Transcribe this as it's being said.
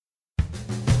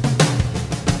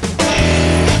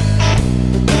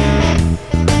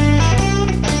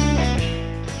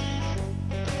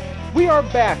are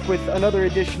back with another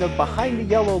edition of Behind the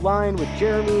Yellow Line with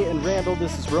Jeremy and Randall.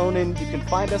 This is Ronan. You can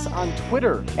find us on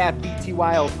Twitter at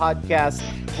BTYL Podcast.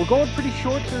 We're going pretty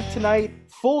short here tonight.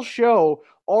 Full show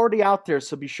already out there,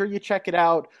 so be sure you check it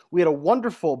out. We had a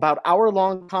wonderful, about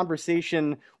hour-long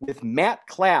conversation with Matt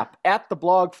Clapp at the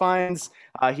Blog Finds.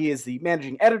 He is the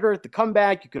managing editor at The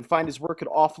Comeback. You can find his work at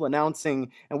Awful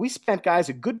Announcing. And we spent, guys,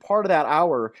 a good part of that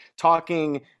hour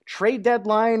talking trade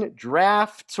deadline,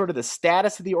 draft, sort of the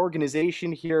status of the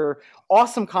organization here.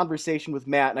 Awesome conversation with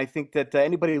Matt, and I think that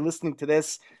anybody listening to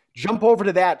this, jump over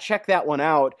to that, check that one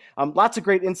out. Lots of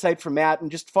great insight from Matt,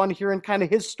 and just fun hearing kind of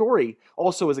his story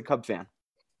also as a Cub fan.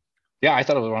 Yeah, I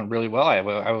thought it went really well.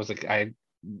 I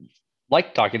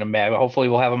like talking to Matt. Hopefully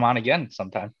we'll have him on again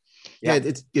sometime. Yeah,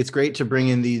 it's great to bring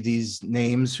in these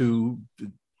names who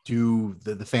do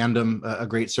the fandom a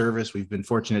great service. We've been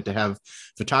fortunate to have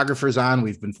photographers on.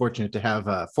 We've been fortunate to have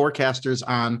forecasters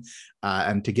on,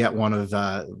 and to get one of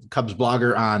Cubs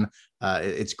blogger on.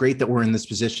 It's great that we're in this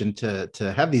position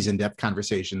to have these in-depth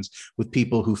conversations with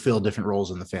people who fill different roles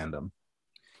in the fandom.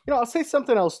 You know, I'll say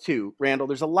something else too, Randall.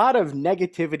 There's a lot of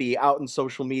negativity out in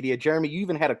social media. Jeremy, you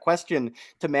even had a question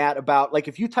to Matt about, like,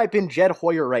 if you type in Jed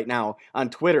Hoyer right now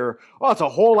on Twitter, it's a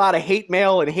whole lot of hate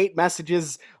mail and hate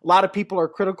messages. A lot of people are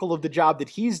critical of the job that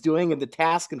he's doing and the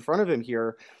task in front of him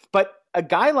here. But a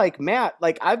guy like Matt,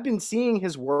 like, I've been seeing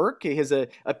his work, his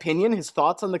opinion, his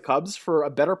thoughts on the Cubs for a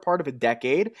better part of a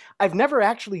decade. I've never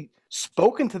actually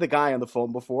spoken to the guy on the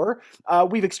phone before.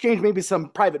 We've exchanged maybe some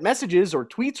private messages or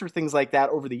tweets or things like that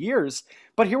over the years.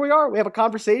 But here we are. We have a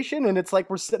conversation, and it's like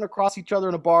we're sitting across each other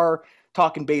in a bar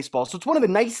talking baseball. So it's one of the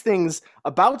nice things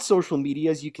about social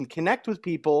media is you can connect with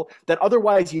people that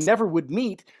otherwise you never would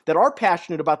meet that are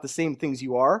passionate about the same things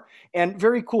you are. And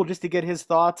very cool just to get his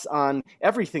thoughts on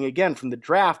everything, again, from the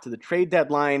draft to the trade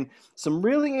deadline. Some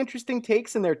really interesting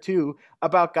takes in there, too,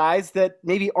 about guys that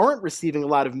maybe aren't receiving a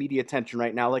lot of media attention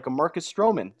right now, like a Marcus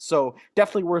Stroman. So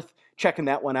definitely worth checking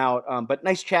that one out. But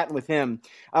nice chatting with him.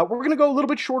 We're going to go a little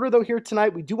bit shorter, though, here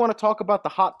tonight. We do want to talk about the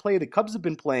hot play the Cubs have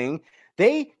been playing.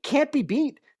 They can't be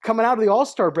beat. Coming out of the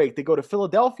All-Star break, they go to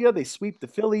Philadelphia, they sweep the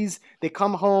Phillies, they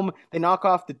come home, they knock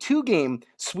off the 2-game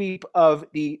sweep of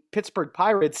the Pittsburgh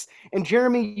Pirates. And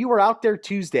Jeremy, you were out there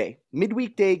Tuesday,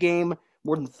 midweek day game,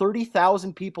 more than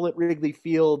 30,000 people at Wrigley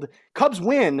Field. Cubs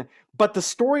win, but the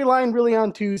storyline really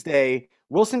on Tuesday,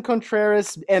 Wilson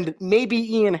Contreras and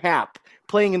maybe Ian Happ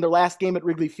playing in their last game at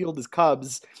Wrigley Field as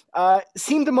Cubs,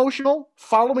 seemed emotional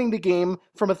following the game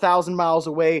from 1,000 miles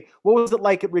away. What was it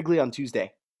like at Wrigley on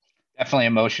Tuesday? Definitely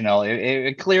emotional.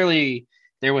 It clearly,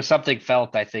 there was something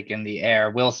felt, I think, in the air.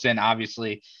 Wilson,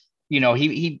 obviously,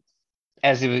 he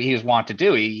as he was wont to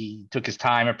do, he took his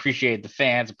time, appreciated the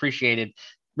fans, appreciated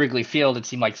Wrigley Field. It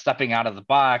seemed like stepping out of the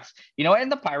box,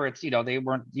 and the Pirates, they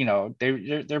weren't,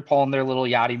 they're pulling their little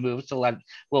yachty moves to let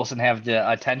Wilson have the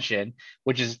attention,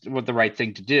 which is what the right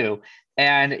thing to do.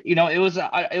 And, it was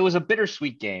a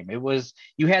bittersweet game.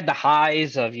 You had the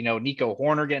highs of, Nico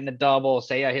Horner getting a double,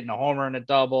 Seiya hitting a homer and a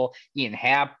double, Ian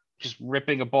Happ just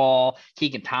ripping a ball,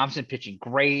 Keegan Thompson pitching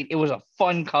great. It was a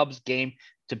fun Cubs game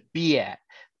to be at.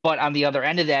 But on the other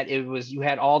end of that, you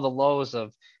had all the lows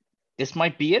of, this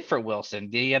might be it for Wilson.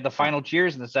 He had the final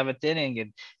cheers in the 7th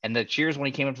inning and the cheers when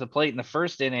he came up to the plate in the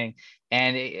 1st inning.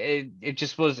 And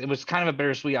it was kind of a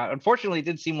bittersweet. Unfortunately, it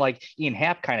did seem like Ian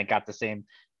Happ kind of got the same,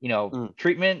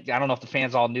 treatment. I don't know if the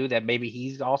fans all knew that maybe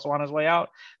he's also on his way out,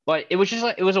 but it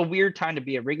was a weird time to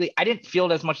be at Wrigley. I didn't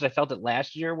feel it as much as I felt it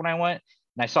last year when I went.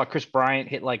 And I saw Chris Bryant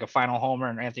hit like a final homer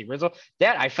and Anthony Rizzo.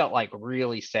 That I felt like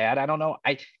really sad. I don't know.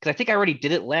 Because I think I already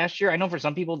did it last year. I know for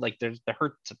some people, like, there's the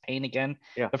hurts of pain again.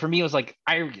 Yeah. But for me, it was like,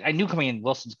 I knew coming in,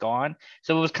 Wilson's gone.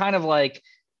 So it was kind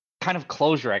of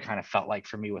closure. I kind of felt like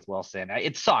for me with Wilson.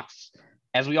 It sucks.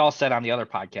 As we all said on the other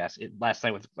podcast last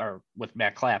night with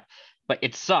Matt Clapp, but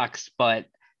it sucks. But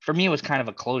for me, it was kind of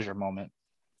a closure moment.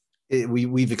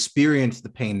 We've experienced the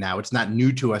pain now. It's not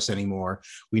new to us anymore.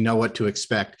 We know what to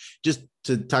expect. Just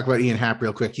to talk about Ian Happ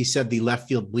real quick, he said the left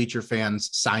field bleacher fans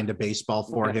signed a baseball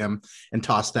for him and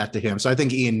tossed that to him. So I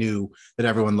think Ian knew that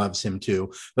everyone loves him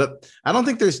too. But I don't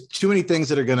think there's too many things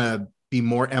that are going to be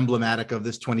more emblematic of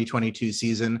this 2022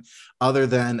 season other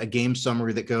than a game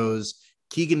summary that goes,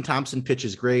 Keegan Thompson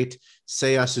pitches great,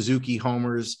 Seiya Suzuki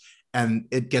homers, and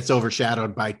it gets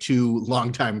overshadowed by 2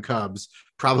 longtime Cubs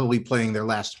probably playing their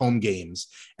last home games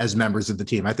as members of the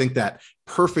team. I think that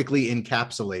perfectly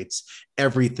encapsulates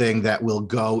everything that will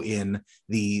go in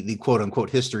the quote unquote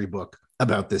history book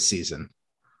about this season.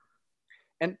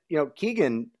 And,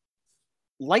 Keegan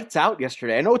lights out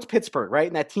yesterday. I know it's Pittsburgh, right?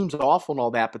 And that team's awful and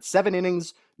all that, but 7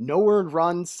 innings, no earned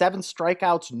runs, 7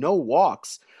 strikeouts, no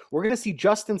walks. We're going to see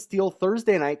Justin Steele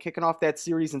Thursday night kicking off that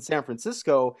series in San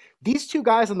Francisco. These two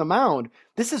guys on the mound,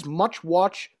 this is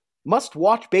must-watch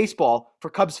baseball for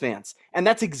Cubs fans. And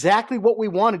that's exactly what we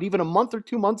wanted even a month or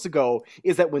 2 months ago,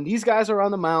 is that when these guys are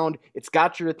on the mound, it's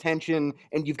got your attention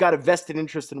and you've got a vested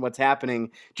interest in what's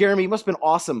happening. Jeremy, it must have been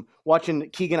awesome watching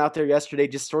Keegan out there yesterday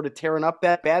just sort of tearing up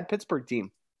that bad Pittsburgh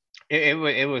team.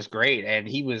 It was great, and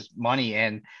he was money,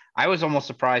 and I was almost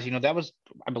surprised.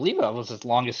 I believe that was his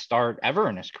longest start ever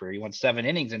in his career. He went 7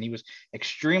 innings, and he was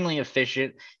extremely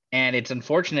efficient. And it's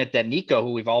unfortunate that Nico,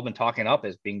 who we've all been talking up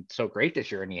as being so great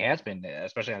this year, and he has been,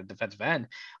 especially on the defensive end,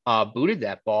 booted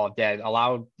that ball that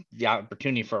allowed the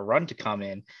opportunity for a run to come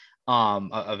in.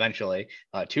 Eventually,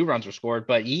 2 runs were scored,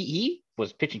 but he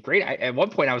was pitching great. At one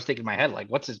point I was thinking in my head, like,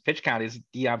 what's his pitch count? Is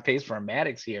he on pace for a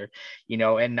Maddox here?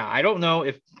 And I don't know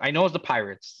if I know it's the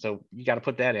Pirates, so you got to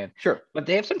put that in. Sure. But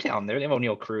they have some talent there. They have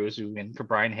O'Neill Cruz and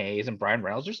Brian Hayes and Brian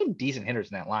Reynolds. There's some decent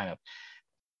hitters in that lineup.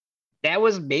 That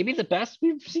was maybe the best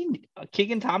we've seen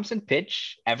Keegan Thompson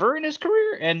pitch ever in his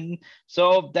career. And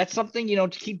so that's something, to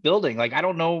keep building. Like, I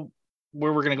don't know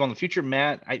where we're going to go in the future.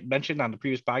 Matt, I mentioned on the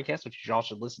previous podcast, which you all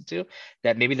should listen to,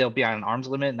 that maybe they'll be on an arms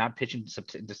limit, not pitching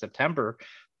into September.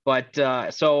 But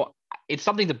so it's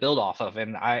something to build off of.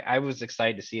 And I was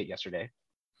excited to see it yesterday.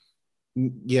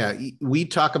 Yeah, we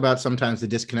talk about sometimes the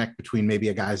disconnect between maybe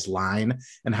a guy's line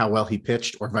and how well he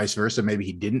pitched, or vice versa. Maybe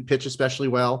he didn't pitch especially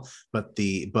well, but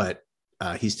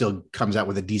he still comes out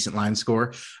with a decent line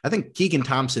score. I think Keegan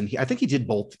Thompson, I think he did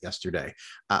both yesterday.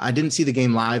 I didn't see the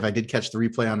game live. I did catch the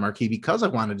replay on Marquee because I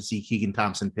wanted to see Keegan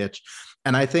Thompson pitch.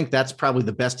 And I think that's probably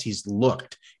the best he's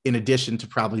looked, in addition to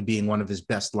probably being one of his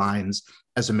best lines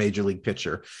as a major league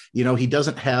pitcher. He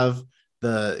doesn't have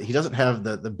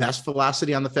the best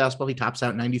velocity on the fastball. He tops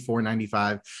out 94,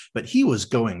 95, but he was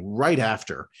going right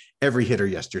after every hitter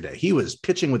yesterday. He was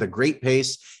pitching with a great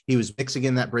pace. He was mixing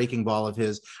in that breaking ball of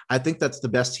his. I think that's the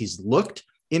best he's looked,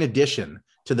 in addition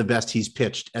to the best he's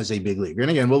pitched as a big leaguer.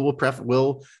 And again, we'll put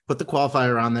the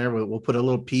qualifier on there. We'll put a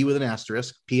little P with an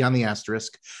asterisk, P on the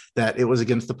asterisk, that it was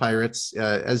against the Pirates.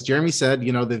 As Jeremy said,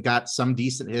 they've got some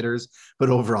decent hitters,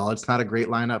 but overall it's not a great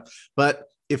lineup. But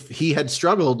if he had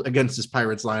struggled against his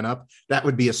Pirates lineup, that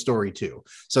would be a story too.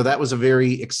 So that was a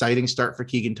very exciting start for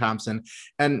Keegan Thompson.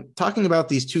 And talking about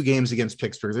these 2 games against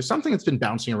Pittsburgh, there's something that's been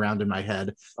bouncing around in my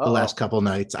head the last couple of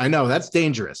nights. I know that's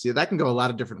dangerous. Yeah, that can go a lot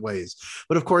of different ways.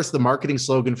 But of course, the marketing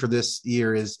slogan for this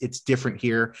year is "It's different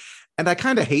here." And I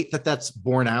kind of hate that that's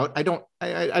borne out. I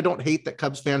don't hate that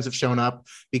Cubs fans have shown up,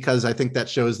 because I think that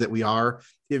shows that we are,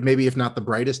 if not the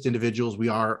brightest individuals, we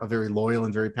are a very loyal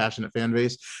and very passionate fan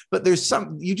base. But there's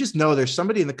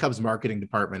somebody in the Cubs marketing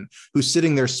department who's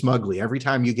sitting there smugly every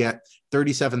time you get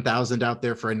 37,000 out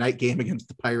there for a night game against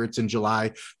the Pirates in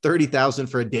July, 30,000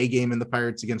 for a day game in the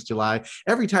Pirates against July.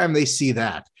 Every time they see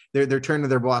that, they're turning to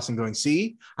their boss and going,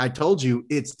 "See, I told you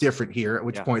it's different here," at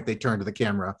which point they turn to the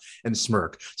camera and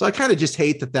smirk. So I kind of just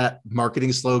hate that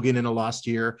marketing slogan in a lost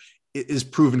year is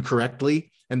proven correctly,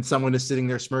 and someone is sitting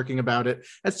there smirking about it.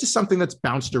 That's just something that's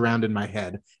bounced around in my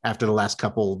head after the last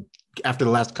couple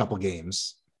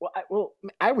games. Well,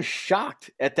 I was shocked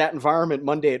at that environment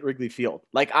Monday at Wrigley Field.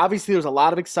 Like, obviously there's a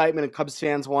lot of excitement and Cubs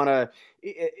fans want to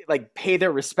pay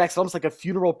their respects, almost like a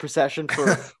funeral procession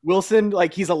for Wilson.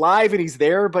 Like, he's alive and he's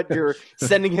there, but you're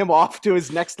sending him off to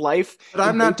his next life. But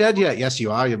I'm not dead yet. Yes,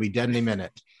 you are. You'll be dead in a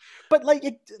minute. But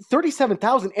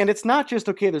 37,000, and it's not just,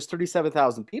 okay, there's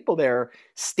 37,000 people there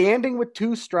standing with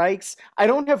 2 strikes. I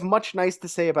don't have much nice to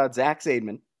say about Zach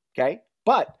Zaidman, okay?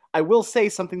 But I will say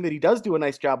something that he does do a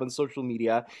nice job on social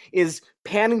media is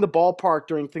panning the ballpark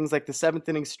during things like the 7th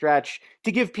inning stretch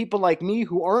to give people like me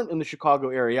who aren't in the Chicago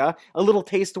area a little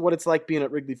taste of what it's like being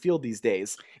at Wrigley Field these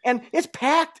days. And it's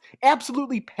packed,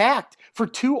 absolutely packed for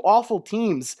 2 awful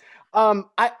teams.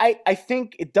 I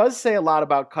think it does say a lot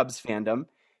about Cubs fandom,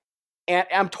 and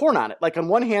I'm torn on it. Like, on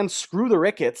one hand, screw the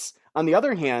Ricketts. On the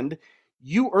other hand,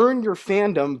 you earn your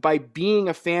fandom by being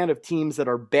a fan of teams that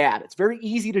are bad. It's very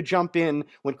easy to jump in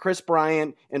when Chris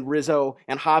Bryant and Rizzo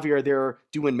and Javier are there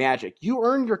doing magic. You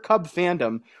earn your Cub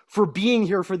fandom for being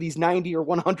here for these 90 or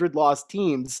 100 lost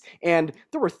teams. And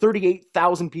there were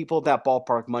 38,000 people at that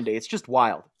ballpark Monday. It's just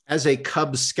wild. As a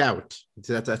Cub scout,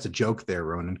 that's a joke there,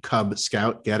 Ronan. Cub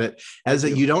scout, get it?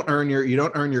 You don't earn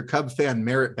your Cub fan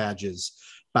merit badges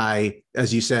by,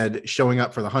 as you said, showing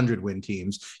up for the 100-win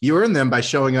teams. You earn them by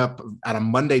showing up on a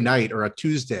Monday night or a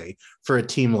Tuesday for a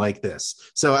team like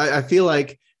this. So I feel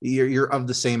like you're of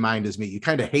the same mind as me. You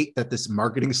kind of hate that this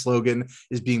marketing slogan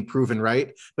is being proven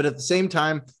right, but at the same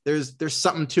time, there's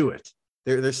something to it.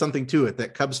 There's something to it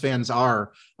that Cubs fans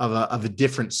are of a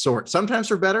different sort, sometimes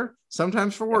for better,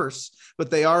 sometimes for worse, but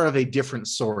they are of a different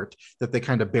sort that they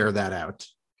kind of bear that out.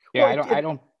 Yeah,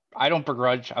 Well, I don't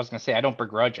begrudge. I was gonna say I don't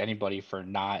begrudge anybody for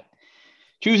not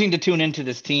choosing to tune into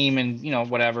this team and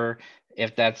whatever,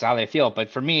 if that's how they feel.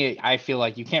 But for me, I feel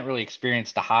like you can't really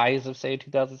experience the highs of say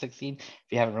 2016 if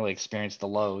you haven't really experienced the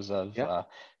lows of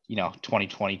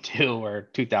 2022 or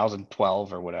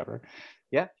 2012 or whatever.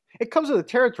 Yeah, it comes with the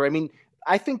territory. I mean,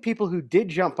 I think people who did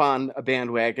jump on a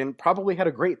bandwagon probably had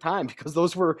a great time because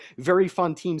those were very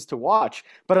fun teams to watch.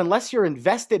 But unless you're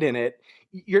invested in it,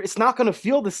 it's not going to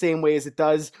feel the same way as it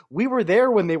does. We were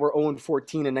there when they were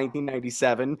 0-14 in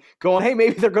 1997, going, hey,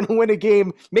 maybe they're going to win a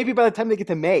game. Maybe by the time they get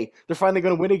to May, they're finally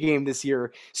going to win a game this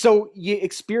year. So you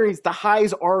experience the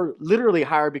highs are literally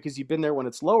higher because you've been there when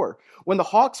it's lower. When the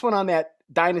Hawks went on that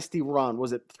dynasty run,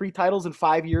 was it 3 titles in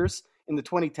 5 years in the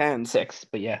 2010s? 6,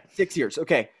 but yeah. 6 years.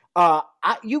 Okay.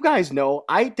 You guys know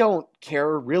I don't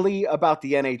care really about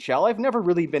the NHL. I've never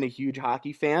really been a huge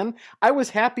hockey fan. I was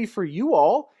happy for you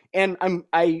all, and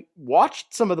I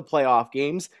watched some of the playoff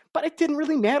games, but it didn't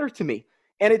really matter to me.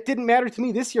 And it didn't matter to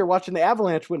me this year watching the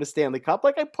Avalanche win a Stanley Cup.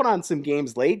 Like, I put on some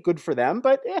games late, good for them,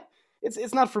 but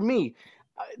it's not for me.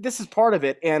 This is part of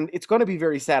it, and it's going to be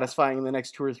very satisfying in the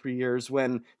next 2 or 3 years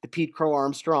when the Pete Crow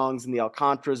Armstrongs and the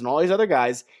Alcantras and all these other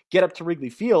guys get up to Wrigley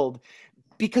Field,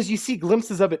 because you see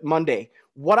glimpses of it Monday.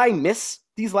 What I miss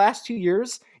these last 2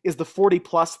 years is the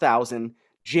 40+ thousand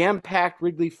jam-packed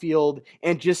Wrigley Field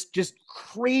and just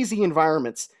crazy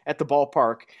environments at the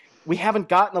ballpark. We haven't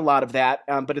gotten a lot of that,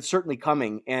 but it's certainly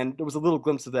coming. And there was a little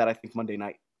glimpse of that, I think, Monday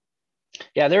night.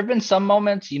 Yeah, there have been some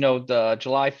moments, the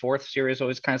July 4th series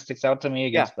always kind of sticks out to me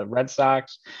against the Red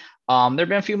Sox. There have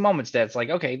been a few moments that's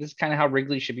like, okay, this is kind of how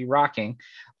Wrigley should be rocking.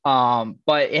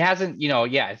 But it hasn't,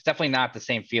 it's definitely not the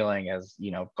same feeling as,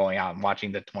 going out and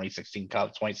watching the 2016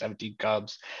 Cubs, 2017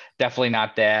 Cubs. Definitely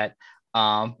not that.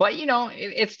 But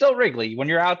it's still Wrigley. When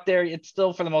you're out there, it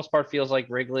still for the most part feels like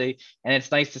Wrigley, and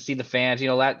it's nice to see the fans,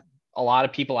 that a lot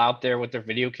of people out there with their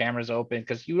video cameras open,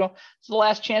 because it's the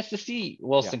last chance to see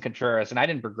Wilson Contreras. And I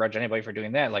didn't begrudge anybody for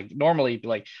doing that. Like, normally be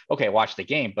like, okay, watch the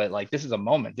game, but like, this is a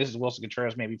moment. This is Wilson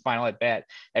Contreras maybe final at bat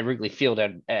at Wrigley Field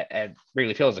at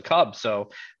Wrigley Field as a Cub. So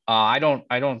I don't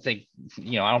think I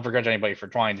don't begrudge anybody for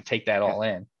trying to take that all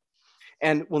in.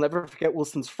 And we'll never forget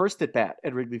Wilson's first at bat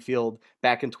at Wrigley Field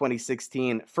back in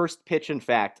 2016. First pitch, in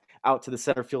fact, out to the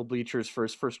center field bleachers for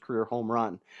his first career home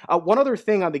run. One other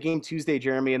thing on the game Tuesday,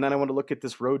 Jeremy, and then I want to look at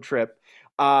this road trip.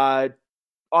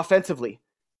 Offensively,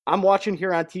 I'm watching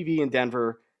here on TV in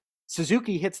Denver.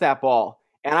 Suzuki hits that ball,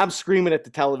 and I'm screaming at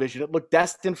the television. It looked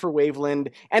destined for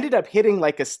Waveland. Ended up hitting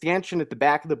like a stanchion at the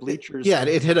back of the bleachers. Yeah,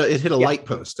 it hit a light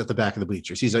post at the back of the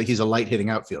bleachers. He's a light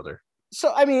hitting outfielder.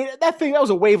 So, I mean, that was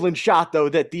a Waveland shot, though,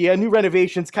 that the new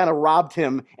renovations kind of robbed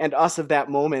him and us of that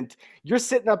moment. You're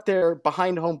sitting up there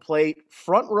behind home plate,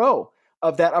 front row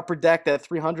of that upper deck, that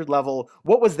 300 level.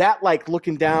 What was that like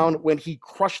looking down when he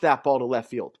crushed that ball to left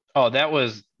field? Oh, that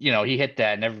was, he hit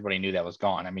that and everybody knew that was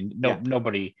gone. I mean,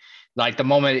 nobody, like, the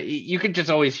moment you could just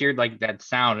always hear like that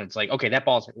sound. It's like, okay, that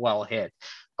ball's well hit.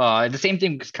 The same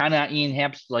thing was kind of Ian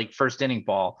Happ's like first inning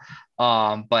ball.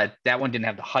 But that one didn't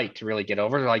have the height to really get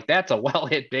over. Like, that's a well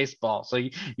hit baseball. So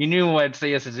you knew when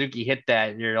Seiya Suzuki hit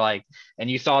that, you're like,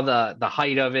 and you saw the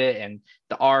height of it and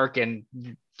the arc, and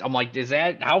I'm like,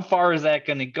 how far is that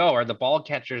going to go? Are the ball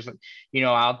catchers,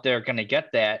 out there going to get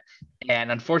that?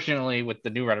 And unfortunately, with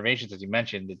the new renovations, as you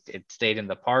mentioned, it stayed in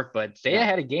the park. But Seiya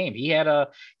had a game. He had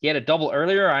a double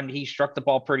earlier, and he struck the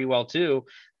ball pretty well too.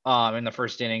 In the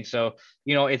first inning. So,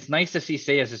 it's nice to see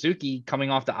Seiya Suzuki coming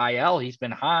off the IL. He's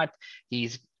been hot.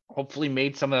 He's hopefully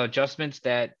made some of the adjustments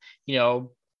that,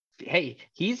 hey,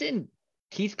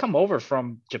 he's come over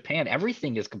from Japan.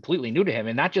 Everything is completely new to him,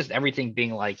 and not just everything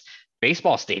being like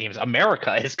baseball stadiums.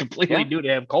 America is completely new to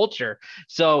him, culture.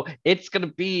 So it's going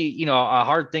to be, a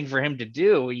hard thing for him to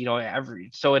do,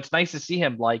 so it's nice to see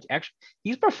him like actually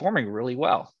he's performing really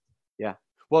well. Yeah.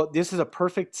 Well, this is a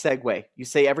perfect segue. You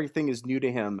say everything is new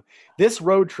to him. This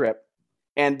road trip,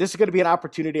 and this is going to be an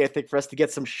opportunity, I think, for us to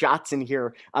get some shots in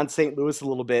here on St. Louis a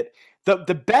little bit.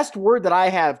 The best word that I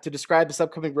have to describe this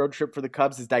upcoming road trip for the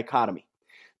Cubs is dichotomy.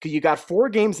 Because you got 4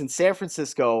 games in San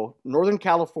Francisco, Northern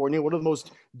California, one of the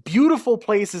most beautiful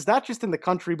places, not just in the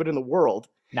country, but in the world.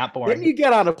 Not boring. Then you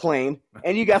get on a plane,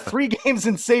 and you got 3 games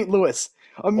in St. Louis.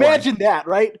 Imagine that,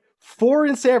 right? 4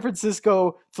 in San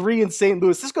Francisco, 3 in St.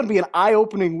 Louis. This is going to be an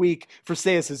eye-opening week for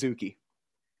Seiya Suzuki.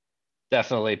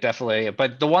 Definitely.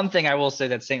 But the one thing I will say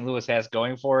that St. Louis has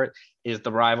going for it is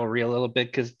the rivalry a little bit,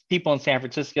 because people in San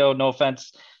Francisco, no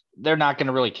offense, they're not going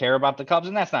to really care about the Cubs,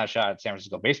 and that's not a shot at San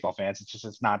Francisco baseball fans.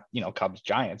 It's not, Cubs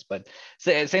Giants, but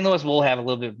St. Louis will have a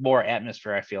little bit more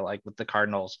atmosphere, I feel like, with the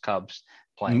Cardinals Cubs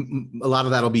playing. A lot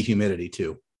of that'll be humidity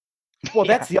too. Well,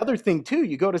 that's the other thing too.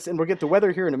 You go to, and we'll get to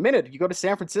weather here in a minute. You go to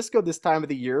San Francisco this time of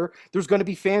the year, there's going to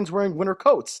be fans wearing winter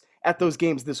coats at those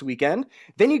games this weekend.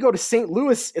 Then you go to St.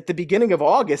 Louis at the beginning of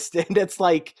August, and it's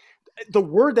like the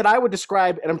word that I would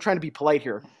describe, and I'm trying to be polite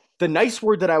here, the nice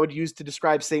word that I would use to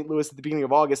describe St. Louis at the beginning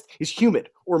of August is humid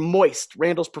or moist,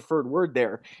 Randall's preferred word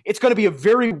there. It's going to be a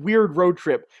very weird road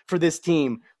trip for this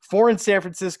team. 4 in San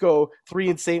Francisco, 3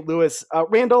 in St. Louis.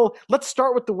 Randall, let's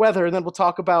start with the weather, and then we'll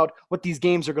talk about what these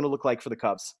games are going to look like for the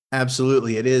Cubs.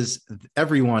 Absolutely. It is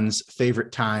everyone's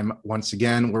favorite time, once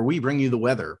again, where we bring you the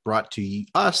weather, brought to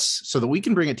us so that we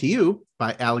can bring it to you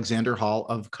by Alexander Hall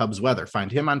of Cubs Weather.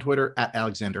 Find him on Twitter at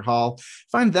Alexander Hall.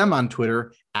 Find them on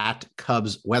Twitter at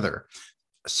Cubs Weather.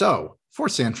 So for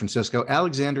San Francisco,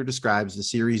 Alexander describes the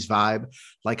series vibe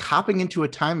like hopping into a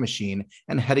time machine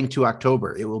and heading to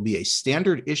October. It will be a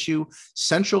standard issue,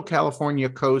 Central California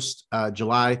coast,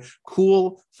 July,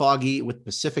 cool, foggy with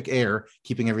Pacific air,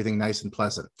 keeping everything nice and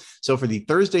pleasant. So for the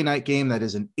Thursday night game, that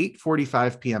is an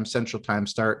 8:45 p.m. Central Time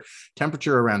start,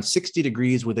 temperature around 60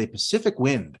 degrees with a Pacific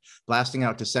wind blasting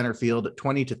out to center field at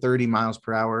 20 to 30 miles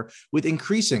per hour with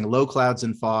increasing low clouds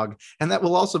and fog. And that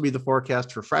will also be the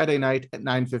forecast for Friday night at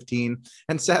 9:15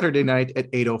 and Saturday night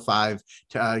at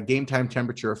 8:05. Game time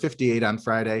temperature of 58 on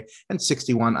Friday and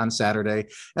 61 on Saturday.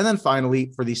 And then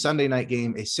finally, for the Sunday night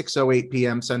game, a 6:08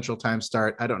 p.m. Central Time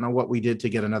start. I don't know what we did to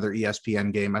get another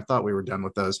ESPN game. I thought we were done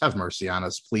with those. Have mercy on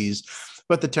us, please.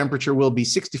 But the temperature will be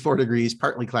 64 degrees,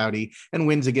 partly cloudy, and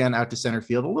winds again out to center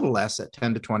field a little less at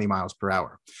 10 to 20 miles per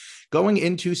hour. Going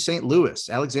into St. Louis,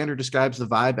 Alexander describes the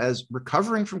vibe as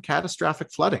recovering from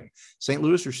catastrophic flooding. St.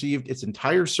 Louis received its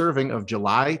entire serving of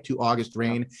July to August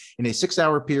rain in a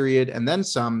 6-hour period, and then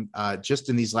some just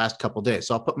in these last couple days.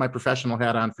 So I'll put my professional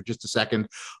hat on for just a second.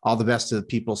 All the best to the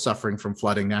people suffering from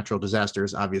flooding, natural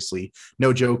disasters, obviously.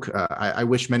 No joke. I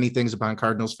wish many things upon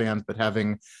Cardinals fans, but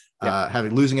having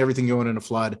losing everything going in a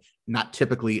flood, not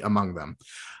typically among them.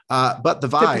 But the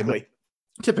vibe...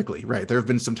 Typically, right. There have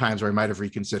been some times where I might have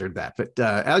reconsidered that. But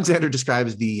Alexander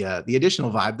describes the additional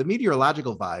vibe, the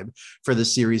meteorological vibe for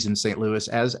this series in St. Louis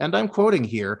as, and I'm quoting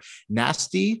here,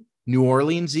 nasty, New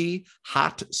Orleans-y,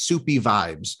 hot, soupy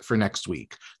vibes for next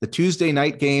week. The Tuesday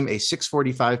night game, a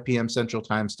 6:45 p.m. Central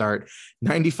Time start,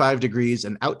 95 degrees,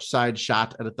 an outside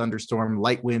shot at a thunderstorm,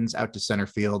 light winds out to center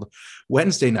field.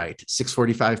 Wednesday night,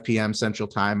 6:45 p.m. Central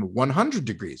Time, 100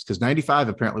 degrees, because 95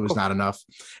 apparently was not enough.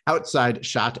 Outside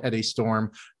shot at a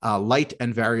storm, light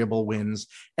and variable winds.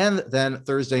 And then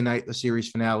Thursday night, the series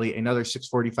finale, another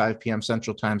 6:45 p.m.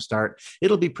 Central Time start.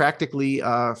 It'll be practically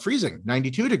freezing,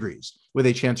 92 degrees, with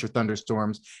a chance for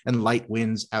thunderstorms and light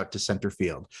winds out to center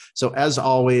field. So as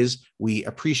always, we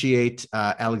appreciate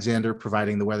Alexander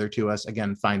providing the weather to us.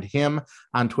 Again, find him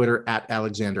on Twitter at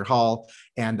Alexander Hall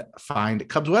and find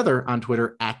Cubs Weather on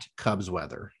Twitter at Cubs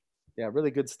Weather. Yeah,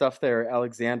 really good stuff there,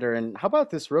 Alexander. And how about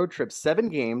this road trip? 7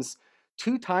 games,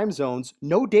 2 time zones,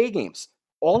 no day games.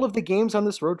 All of the games on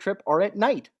this road trip are at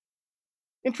night.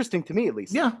 Interesting to me, at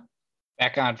least. Yeah.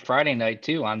 Back on Friday night,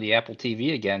 too, on the Apple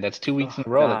TV again. That's 2 weeks in a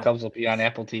row the Cubs will be on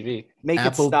Apple TV. Make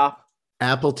it stop.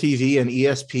 Apple TV and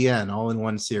ESPN all in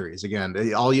one series.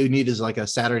 Again, all you need is like a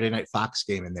Saturday Night Fox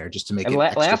game in there just to make it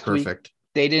extra perfect.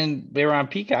 Week, they were on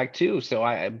Peacock, too. So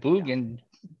Boog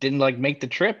didn't make the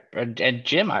trip. And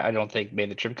Jim, I don't think,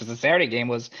 made the trip because the Saturday game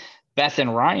was Beth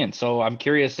and Ryan. So I'm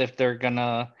curious if they're going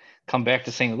to come back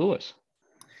to St. Louis.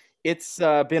 It's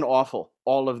been awful.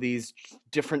 All of these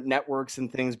different networks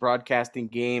and things broadcasting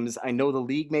games. I know the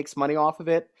league makes money off of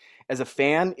it. As a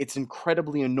fan, it's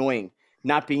incredibly annoying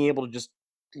not being able to just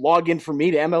log in for me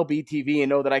to MLB TV and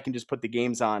know that I can just put the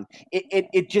games on.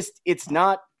 It's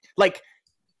not like,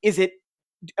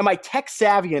 am I tech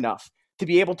savvy enough to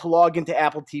be able to log into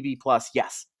Apple TV Plus?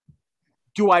 Yes.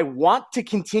 Do I want to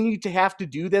continue to have to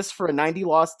do this for a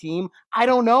 90-loss team? I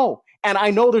don't know. And I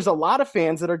know there's a lot of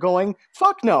fans that are going,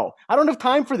 fuck no, I don't have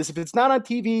time for this. If it's not on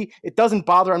TV, it doesn't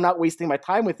bother. I'm not wasting my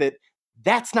time with it.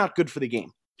 That's not good for the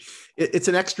game. It's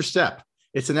an extra step.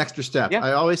 Yeah.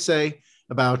 I always say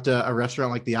about a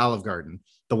restaurant like the Olive Garden,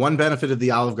 the one benefit of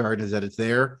the Olive Garden is that it's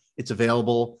there, it's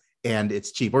available, and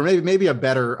it's cheap. Or maybe a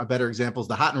better example is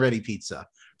the hot and ready pizza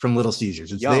from Little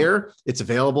Caesars. It's there, it's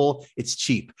available, it's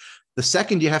cheap. The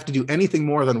second you have to do anything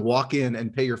more than walk in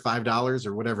and pay your $5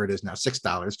 or whatever it is now,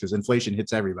 $6, because inflation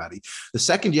hits everybody. The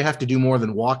second you have to do more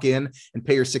than walk in and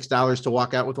pay your $6 to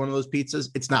walk out with one of those pizzas,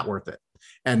 it's not worth it.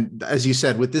 And as you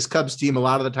said, with this Cubs team, a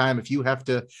lot of the time, if you have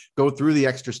to go through the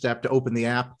extra step to open the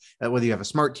app, whether you have a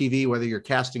smart TV, whether you're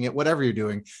casting it, whatever you're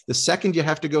doing, the second you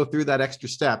have to go through that extra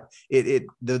step, the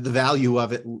value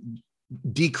of it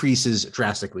decreases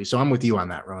drastically. So I'm with you on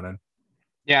that, Ronan.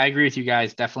 Yeah, I agree with you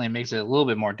guys. Definitely makes it a little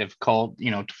bit more difficult,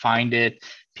 to find it.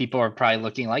 People are probably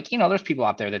looking like, there's people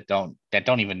out there that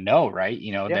don't even know, right?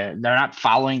 They're not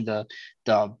following the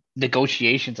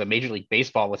negotiations of Major League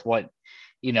Baseball with what,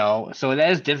 so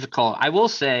that is difficult. I will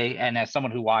say, and as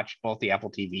someone who watched both the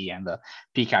Apple TV and the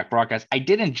Peacock broadcast, I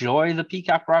did enjoy the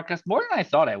Peacock broadcast more than I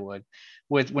thought I would.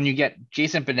 With when you get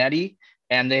Jason Benetti,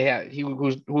 and who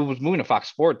was moving to Fox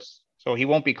Sports, so he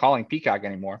won't be calling Peacock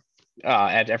anymore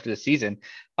after the season.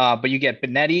 But you get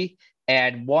Benetti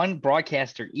and one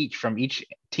broadcaster each from each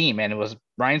team, and it was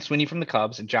Ryan Sweeney from the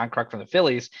Cubs and John Kruk from the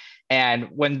Phillies. And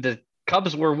when the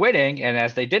Cubs were winning, and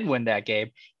as they did win that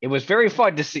game, it was very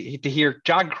fun to hear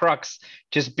John Kruk's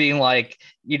just being like,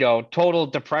 total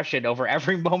depression over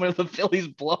every moment of the Phillies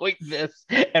blowing this,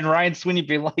 and Ryan Sweeney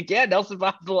being like, yeah, Nelson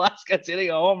Velasquez hitting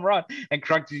a home run, and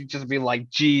Kruk just being like,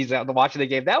 geez, after watching the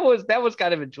game, that was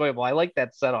kind of enjoyable. I like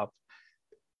that setup.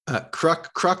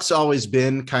 Kruk's always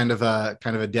been kind of a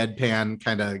deadpan,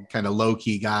 kind of low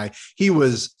key guy. He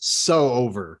was so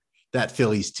over that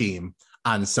Phillies team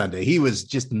on Sunday. He was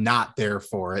just not there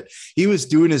for it. He was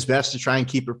doing his best to try and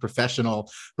keep it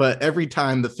professional, but every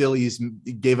time the Phillies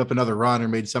gave up another run or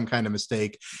made some kind of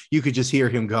mistake, you could just hear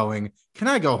him going, can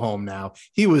I go home now?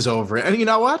 He was over it. And you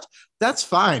know what? That's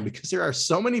fine, because there are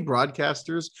so many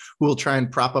broadcasters who will try and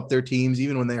prop up their teams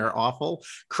even when they are awful.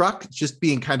 Kruk just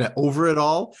being kind of over it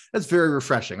all, that's very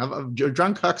refreshing.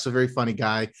 John Kruk's a very funny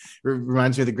guy.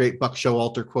 Reminds me of the great Buck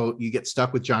Showalter quote, you get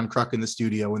stuck with John Kruk in the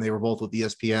studio when they were both with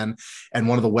ESPN, and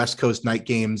one of the West Coast night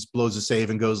games blows a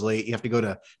save and goes late. You have to go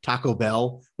to Taco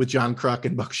Bell with John Kruk,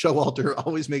 and Buck Showalter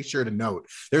always makes sure to note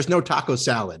there's no taco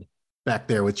salad back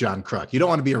there with John Kruk. You don't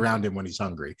want to be around him when he's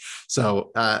hungry. So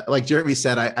like Jeremy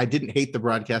said, I didn't hate the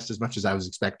broadcast as much as I was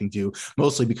expecting to,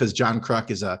 mostly because John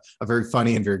Kruk is a very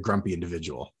funny and very grumpy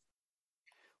individual.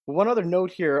 One other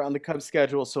note here on the Cubs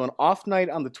schedule. So an off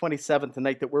night on the 27th, the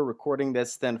night that we're recording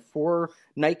this, then 4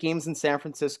 night games in San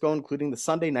Francisco, including the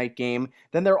Sunday night game.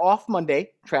 Then they're off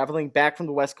Monday, traveling back from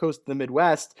the West Coast to the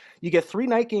Midwest. You get 3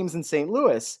 night games in St.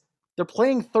 Louis. They're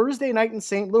playing Thursday night in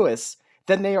St. Louis.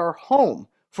 Then they are home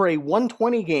for a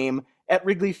 1:20 game at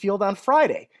Wrigley Field on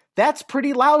Friday. That's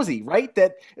pretty lousy, right?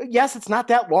 That, yes, it's not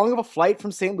that long of a flight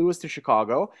from St. Louis to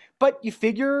Chicago, but you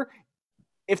figure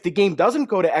if the game doesn't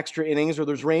go to extra innings or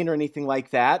there's rain or anything like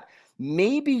that,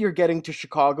 maybe you're getting to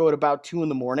Chicago at about 2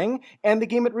 a.m, and the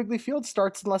game at Wrigley Field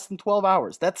starts in less than 12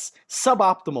 hours. That's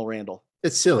suboptimal, Randall.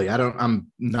 It's silly. I'm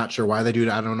not sure why they do it.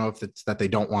 I don't know if it's that they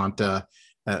don't want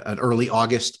an early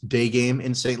August day game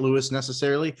in St. Louis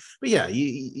necessarily, but yeah,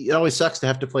 it always sucks to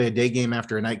have to play a day game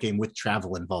after a night game with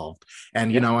travel involved.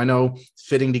 And, I know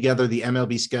fitting together the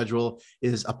MLB schedule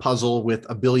is a puzzle with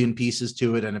a billion pieces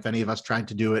to it. And if any of us tried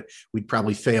to do it, we'd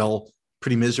probably fail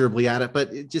pretty miserably at it,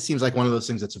 but it just seems like one of those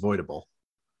things that's avoidable.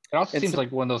 It also seems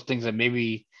like one of those things that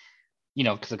maybe,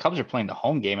 because the Cubs are playing the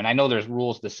home game, and I know there's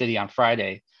rules to the city on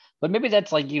Friday, but maybe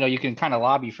that's like, you can kind of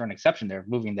lobby for an exception there,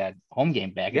 moving that home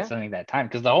game back and setting that time,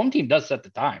 because the home team does set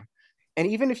the time. And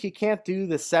even if you can't do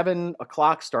the 7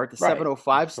 o'clock start, the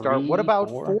 7:05 start, what about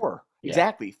 4? Yeah.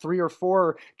 Exactly, 3 or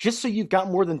 4, just so you've got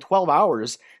more than 12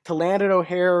 hours to land at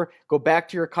O'Hare, go back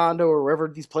to your condo or wherever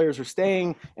these players are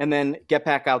staying, and then get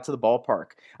back out to the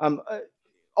ballpark.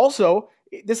 Also,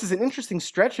 this is an interesting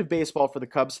stretch of baseball for the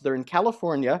Cubs. So they're in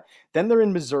California, then they're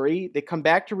in Missouri. They come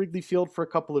back to Wrigley Field for a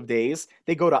couple of days.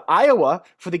 They go to Iowa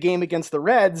for the game against the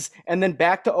Reds, and then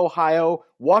back to Ohio,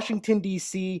 Washington,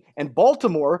 D.C., and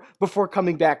Baltimore before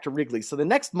coming back to Wrigley. So the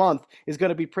next month is going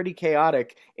to be pretty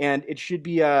chaotic, and it should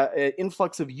be an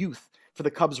influx of youth for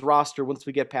the Cubs roster once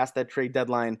we get past that trade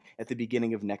deadline at the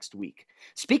beginning of next week.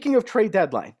 Speaking of trade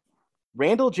deadline,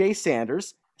 Randall J.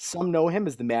 Sanders, some know him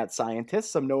as the mad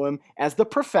scientist, some know him as the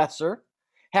professor,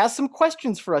 has some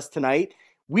questions for us tonight.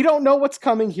 We don't know what's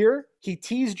coming here. He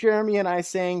teased Jeremy and I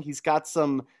saying he's got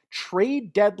some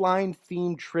trade deadline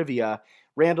themed trivia.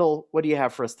 Randall, what do you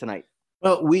have for us tonight?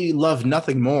 Well, we love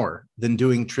nothing more than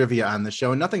doing trivia on the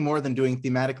show, and nothing more than doing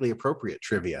thematically appropriate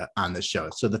trivia on the show.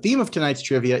 So the theme of tonight's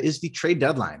trivia is the trade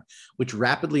deadline, which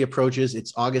rapidly approaches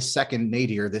its August 2nd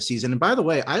nadir this season. And by the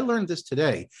way, I learned this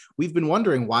today. We've been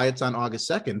wondering why it's on August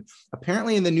 2nd.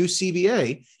 Apparently in the new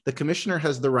CBA, the commissioner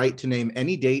has the right to name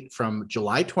any date from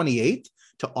July 28th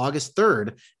to August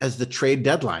 3rd as the trade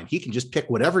deadline. He can just pick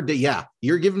whatever day. Yeah,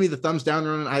 you're giving me the thumbs down,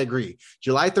 Ronan. I agree.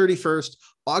 July 31st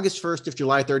August 1st, if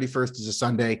July 31st is a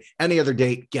Sunday, any other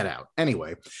date, get out.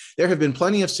 Anyway, there have been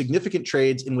plenty of significant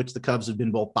trades in which the Cubs have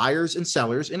been both buyers and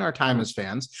sellers in our time as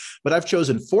fans, but I've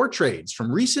chosen 4 trades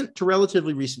from recent to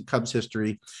relatively recent Cubs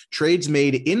history, trades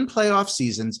made in playoff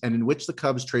seasons and in which the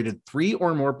Cubs traded 3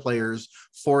 or more players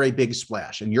for a big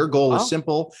splash. And your goal is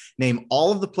simple: name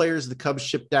all of the players the Cubs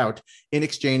shipped out in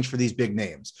exchange for these big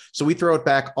names. So we throw it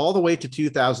back all the way to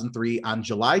 2003. On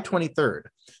July 23rd,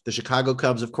 the Chicago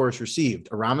Cubs, of course, received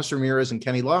Aramis Ramirez and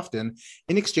Kenny Lofton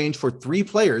in exchange for 3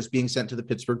 players being sent to the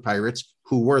Pittsburgh Pirates.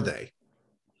 Who were they?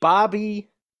 Bobby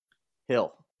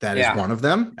Hill. That is one of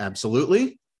them.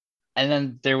 Absolutely. And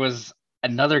then there was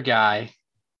another guy.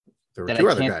 There were 2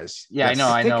 other guys. Yeah, yes.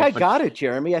 I know. I got it,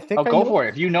 Jeremy. I think I go for it.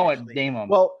 If you know it, name them.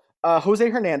 Well, Jose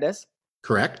Hernandez.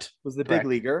 Correct. Was the big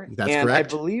leaguer. That's and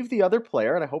correct. I believe the other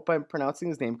player, and I hope I'm pronouncing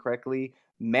his name correctly,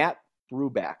 Matt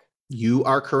Bruback. You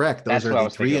are correct. Those are the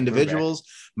 3 individuals.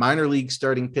 Minor league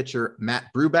starting pitcher Matt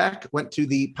Bruback went to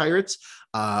the Pirates.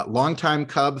 Longtime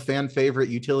Cub fan favorite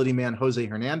utility man Jose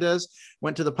Hernandez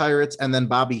went to the Pirates. And then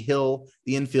Bobby Hill,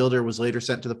 the infielder, was later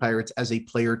sent to the Pirates as a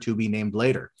player to be named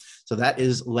later. So that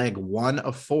is leg 1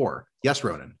 of 4. Yes,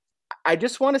 Ronan. I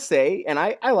just want to say, and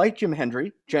I like Jim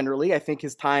Hendry generally. I think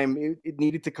his time, it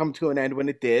needed to come to an end when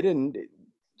it did. And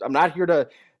I'm not here to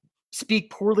speak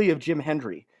poorly of Jim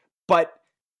Hendry, but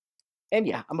and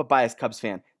yeah, I'm a biased Cubs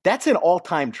fan. That's an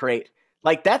all-time trade.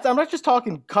 Like I'm not just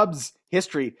talking Cubs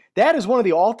history. That is one of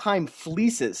the all-time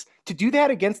fleeces to do that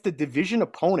against a division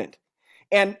opponent.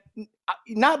 And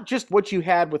not just what you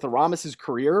had with Aramis'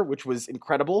 career, which was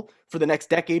incredible for the next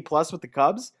decade plus with the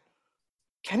Cubs.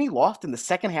 Kenny Lofton in the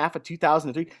second half of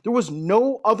 2003. There was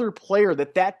no other player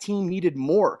that team needed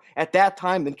more at that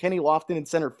time than Kenny Lofton in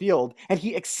center field, and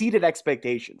he exceeded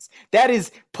expectations. That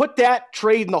is, put that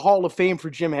trade in the Hall of Fame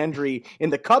for Jim Hendry. In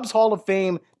the Cubs Hall of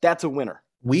Fame, that's a winner.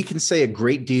 We can say a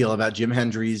great deal about Jim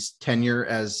Hendry's tenure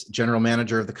as general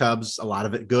manager of the Cubs. A lot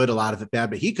of it good, a lot of it bad,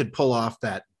 but he could pull off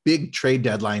that big trade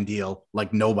deadline deal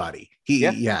like nobody.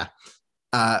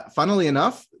 Funnily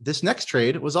enough, this next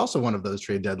trade was also one of those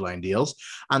trade deadline deals.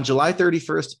 On July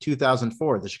 31st,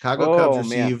 2004, the Chicago Cubs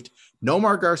received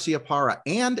Nomar Garciaparra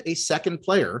and a second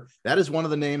player. That is one of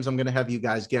the names I'm going to have you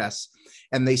guys guess.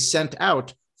 And they sent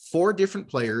out 4 different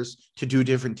players to 2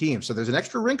 different teams. So there's an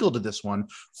extra wrinkle to this one.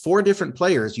 4 different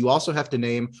players. You also have to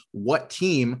name what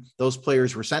team those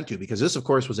players were sent to, because this, of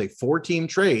course, was a 4-team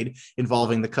trade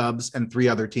involving the Cubs and 3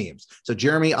 other teams. So,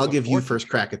 Jeremy, I'll give you first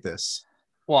crack at this.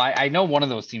 Well, I know one of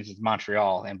those teams is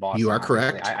Montreal and Boston. You are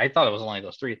correct. I thought it was only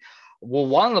those 3. Well,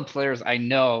 one of the players I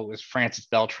know was Francis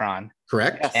Beltran.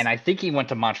 Correct. Yes. And I think he went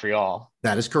to Montreal.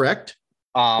 That is correct.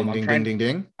 Ding,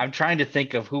 ding. I'm trying to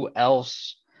think of who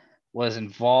else was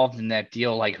involved in that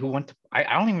deal. Like who went to, I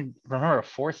don't even remember a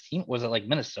 4th team. Was it like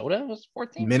Minnesota was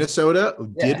 4th team? Minnesota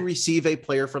did receive a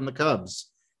player from the Cubs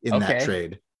in that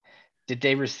trade. Did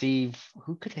they receive,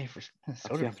 who could they receive?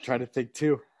 I'm trying to think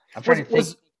too. I'm trying to think.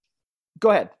 Go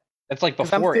ahead. That's like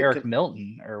before Eric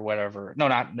Milton or whatever. No,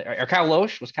 not or Kyle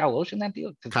Loesch. Was Kyle Loesch in that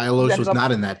deal? Kyle Loesch was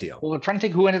not in that deal. Well, we're trying to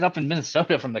think who ended up in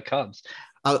Minnesota from the Cubs.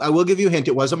 I will give you a hint.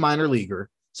 It was a minor leaguer,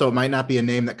 so it might not be a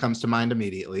name that comes to mind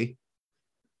immediately.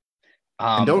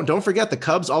 And don't forget, the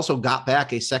Cubs also got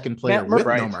back a second player with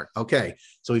Nomar. Okay,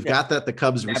 so we've got that the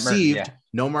Cubs received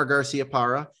Nomar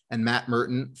Garciaparra and Matt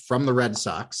Merton from the Red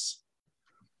Sox.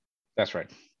 That's right.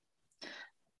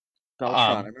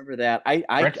 I remember that. I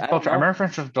remember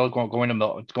Francis Beltran going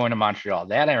to Montreal.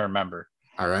 That I remember.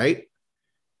 All right.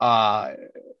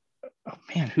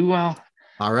 Who else?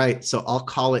 All right, so I'll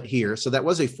call it here. So that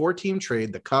was a 4-team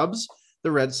trade. The Cubs,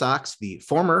 the Red Sox, the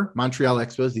former Montreal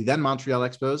Expos, the then Montreal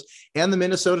Expos, and the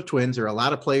Minnesota Twins. There are a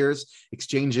lot of players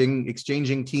exchanging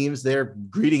teams there,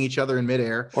 greeting each other in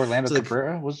midair. Orlando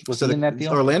Cabrera was in that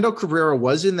deal? Orlando Cabrera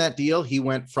was in that deal. He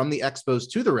went from the Expos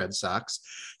to the Red Sox.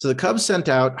 So the Cubs sent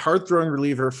out hard-throwing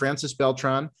reliever Francis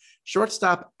Beltran,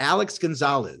 shortstop Alex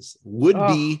Gonzalez, would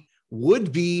be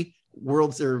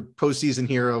World or postseason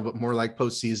hero, but more like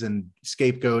postseason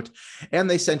scapegoat. And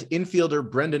they sent infielder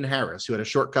Brendan Harris, who had a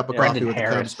short cup of coffee with the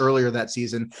Cubs earlier that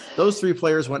season. Those 3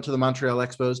 players went to the Montreal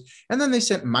Expos. And then they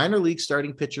sent minor league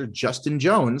starting pitcher Justin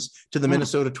Jones to the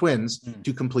Minnesota Twins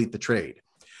to complete the trade.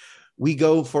 We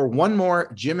go for one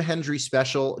more Jim Hendry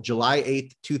special, July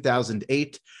 8th,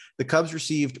 2008. The Cubs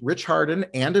received Rich Harden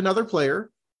and another player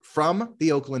from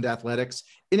the Oakland Athletics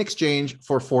in exchange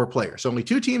for 4 players. So only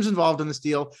 2 teams involved in this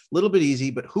deal, a little bit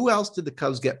easy, but who else did the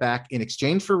Cubs get back in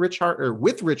exchange for Rich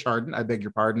Harden, I beg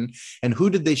your pardon, and who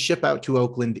did they ship out to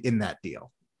Oakland in that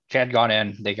deal? Chad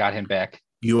Gaudin, they got him back.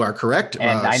 You are correct.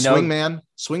 And I know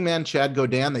swingman Chad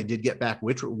Gaudin, they did get back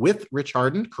with Rich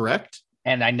Harden, correct?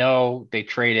 And I know they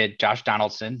traded Josh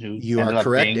Donaldson, who You ended are up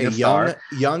correct. being A a star.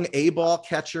 young A-ball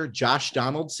catcher, Josh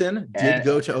Donaldson, did And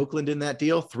go to Oakland in that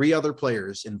deal. 3 other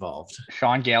players involved.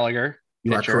 Sean Gallagher,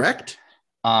 You are pitcher. correct.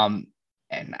 Um,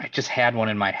 and I just had one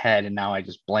in my head, and now I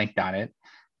just blanked on it.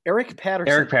 Eric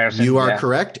Patterson. Eric Patterson. You are yeah.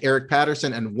 correct. Eric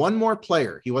Patterson, and one more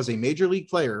player. He was a major league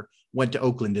player, went to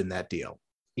Oakland in that deal.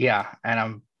 Yeah, and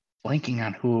I'm blanking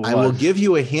on who it was. I will give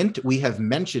you a hint. We have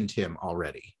mentioned him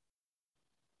already.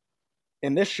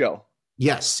 In this show.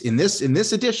 Yes, in this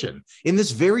edition, in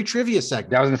this very trivia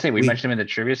segment. I was going to say, we mentioned him in the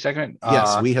trivia segment.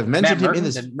 Yes, we have mentioned him in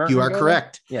this. You are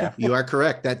correct. Yeah. You are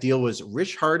correct. That deal was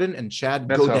Rich Harden and Chad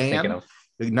That's what I was thinking Godin. of.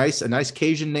 A nice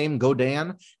Cajun name,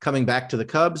 Godin, coming back to the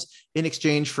Cubs in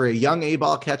exchange for a young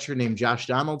A-ball catcher named Josh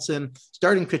Donaldson,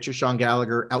 starting pitcher Sean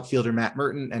Gallagher, outfielder Matt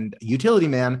Merton, and utility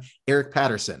man Eric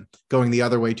Patterson going the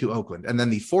other way to Oakland. And then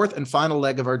the fourth and final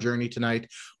leg of our journey tonight,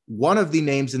 one of the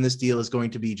names in this deal is going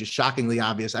to be just shockingly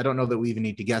obvious. I don't know that we even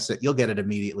need to guess it. You'll get it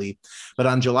immediately. But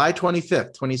on July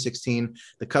 25th, 2016,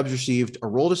 the Cubs received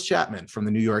Aroldis Chapman from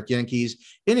the New York Yankees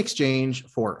in exchange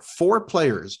for 4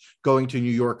 players going to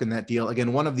New York in that deal.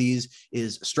 Again, one of these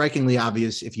is strikingly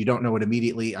obvious. If you don't know it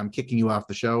immediately, I'm kicking you off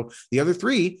the show. The other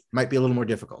 3 might be a little more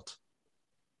difficult.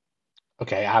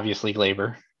 Okay, obviously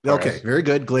Gleyber. Okay, very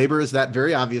good. Gleyber is that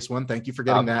very obvious one. Thank you for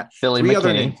getting that. Billy 3 McKinney.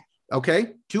 other names. Okay,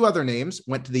 2 other names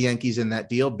went to the Yankees in that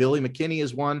deal. Billy McKinney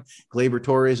is one. Gleyber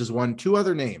Torres is one. 2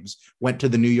 other names went to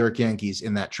the New York Yankees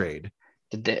in that trade.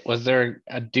 Was there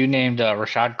a dude named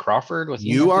Rashad Crawford?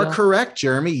 You are correct,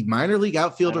 Jeremy. Minor league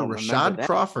outfielder I don't remember Rashad that.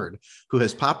 Crawford, who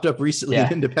has popped up recently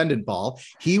in independent ball.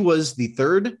 He was the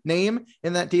 3rd name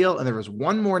in that deal, and there was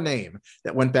one more name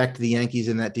that went back to the Yankees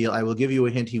in that deal. I will give you a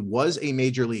hint. He was a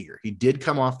major leaguer. He did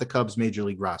come off the Cubs major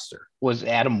league roster. Was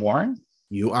Adam Warren?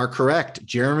 You are correct,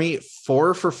 Jeremy.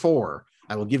 4 for 4.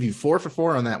 I will give you 4 for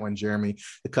 4 on that one, Jeremy.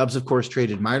 The Cubs, of course,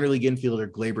 traded minor league infielder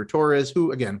Gleyber Torres,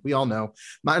 who, again, we all know,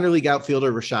 minor league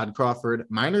outfielder Rashad Crawford,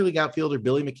 minor league outfielder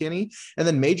Billy McKinney, and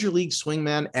then major league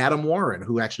swingman Adam Warren,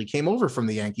 who actually came over from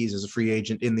the Yankees as a free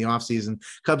agent in the offseason.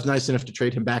 Cubs nice enough to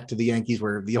trade him back to the Yankees,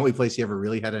 where the only place he ever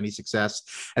really had any success.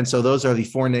 And so those are the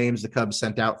 4 names the Cubs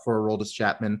sent out for Aroldis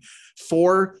Chapman.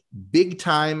 4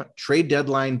 big-time trade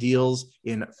deadline deals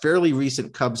in fairly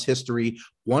recent Cubs history.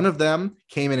 One of them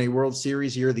came in a World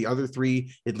Series year. The other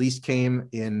 3 at least came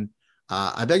in,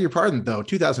 I beg your pardon, though,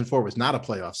 2004 was not a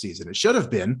playoff season. It should have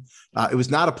been. It was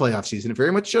not a playoff season. It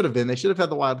very much should have been. They should have had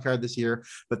the wild card this year.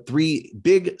 But 3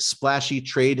 big, splashy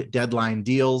trade deadline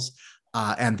deals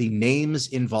and the names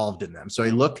involved in them. So I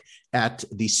look at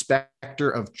the specter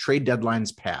of trade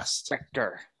deadlines past.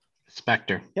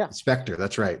 Spectre. Yeah. Spectre,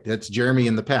 that's right. That's Jeremy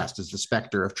in the past, is the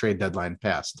specter of trade deadline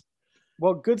past.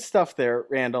 Well, good stuff there,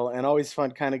 Randall, and always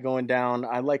fun kind of going down.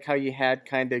 I like how you had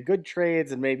kind of good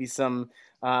trades and maybe some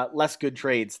less good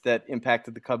trades that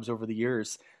impacted the Cubs over the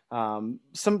years.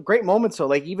 Some great moments, though,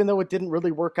 like even though it didn't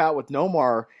really work out with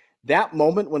Nomar, that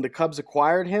moment when the Cubs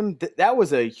acquired him, that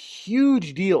was a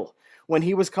huge deal when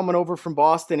he was coming over from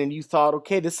Boston and you thought,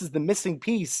 okay, this is the missing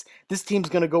piece. This team's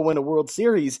going to go win a World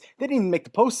Series. They didn't even make the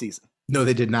postseason. No,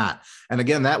 they did not. And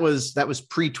again, that was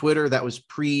pre-Twitter. That was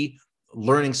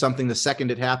learning something the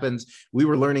second it happens. We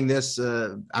were learning this.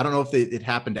 I don't know if it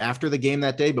happened after the game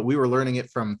that day, but we were learning it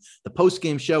from the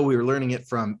post-game show. We were learning it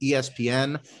from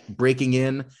ESPN breaking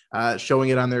in, showing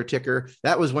it on their ticker.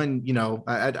 That was when,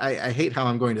 I hate how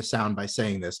I'm going to sound by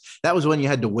saying this. That was when you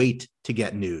had to wait to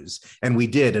get news. And we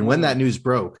did. And when that news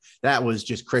broke, that was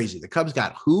just crazy. The Cubs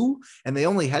got who, and they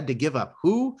only had to give up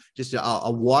who, just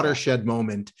a watershed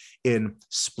moment in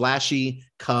splashy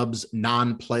Cubs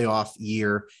non-playoff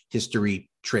year history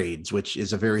trades, which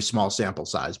is a very small sample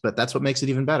size, but that's what makes it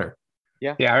even better.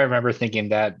 Yeah, I remember thinking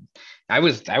that I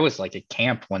was like at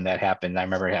camp when that happened. I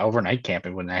remember overnight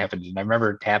camping when that happened. And I remember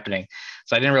it happening.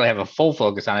 So I didn't really have a full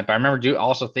focus on it, but I remember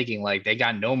also thinking like they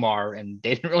got Nomar and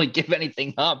they didn't really give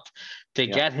anything up to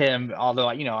get him. Although,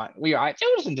 I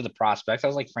was into the prospects. I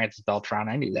was like Francis Beltran.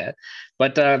 I knew that.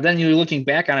 But then you're looking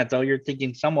back on it though, you're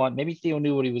thinking somewhat, maybe Theo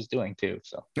knew what he was doing too.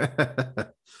 So.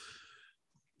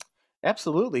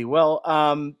 Absolutely. Well,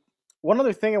 one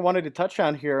other thing I wanted to touch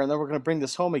on here, and then we're going to bring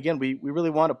this home again. We really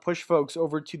want to push folks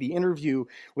over to the interview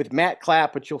with Matt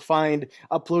Clapp, which you'll find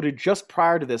uploaded just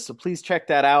prior to this. So please check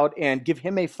that out and give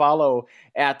him a follow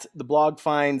at the Blog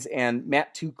Finds and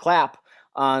Matt2Clapp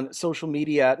on social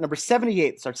media. Number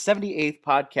 78, it's our 78th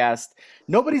podcast.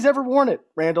 Nobody's ever worn it,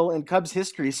 Randall, in Cubs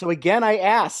history. So again, I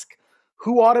ask,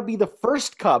 who ought to be the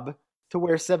first Cub to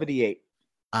wear 78?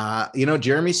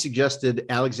 Jeremy suggested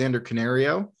Alexander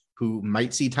Canario, who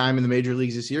might see time in the major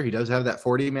leagues this year. He does have that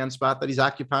 40-man spot that he's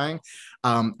occupying.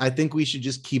 I think we should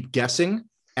just keep guessing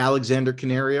Alexander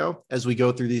Canario as we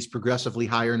go through these progressively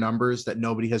higher numbers that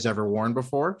nobody has ever worn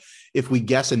before. If we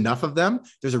guess enough of them,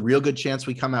 there's a real good chance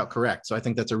we come out correct. So I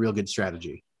think that's a real good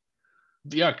strategy.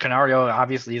 Yeah, Canario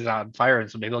obviously is on fire,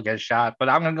 so maybe he'll get a shot. But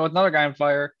I'm going to go with another guy on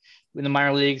fire in the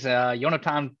minor leagues,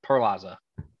 Jonathan Perlaza.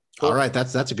 All right,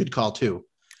 that's a good call too.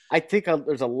 I think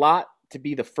there's a lot to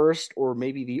be the first or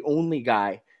maybe the only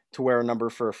guy to wear a number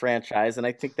for a franchise, and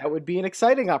I think that would be an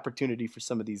exciting opportunity for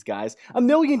some of these guys. A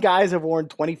million guys have worn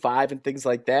 25 and things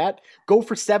like that. Go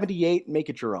for 78 and make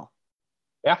it your own.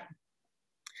 Yeah.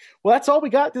 Well, that's all we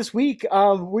got this week.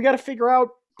 We got to figure out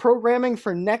programming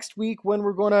for next week when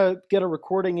we're going to get a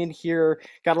recording in here.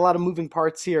 Got a lot of moving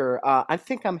parts here. I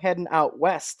think I'm heading out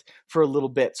west for a little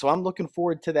bit, so I'm looking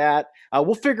forward to that.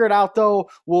 We'll figure it out, though.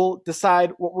 We'll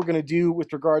decide what we're going to do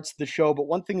with regards to the show, but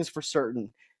one thing is for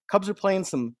certain. Cubs are playing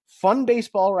some fun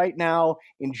baseball right now.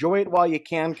 Enjoy it while you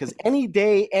can, because any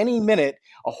day, any minute,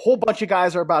 a whole bunch of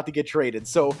guys are about to get traded.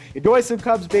 So enjoy some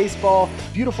Cubs baseball.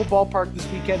 Beautiful ballpark this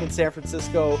weekend in San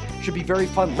Francisco. Should be very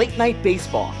fun. Late night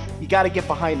baseball. You got to get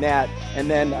behind that.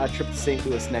 And then a trip to St.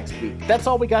 Louis next week. That's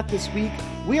all we got this week.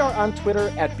 We are on Twitter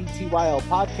at BTYL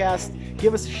Podcast.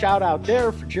 Give us a shout out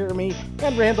there for Jeremy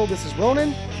and Randall. This is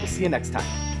Ronan. We'll see you next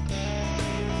time.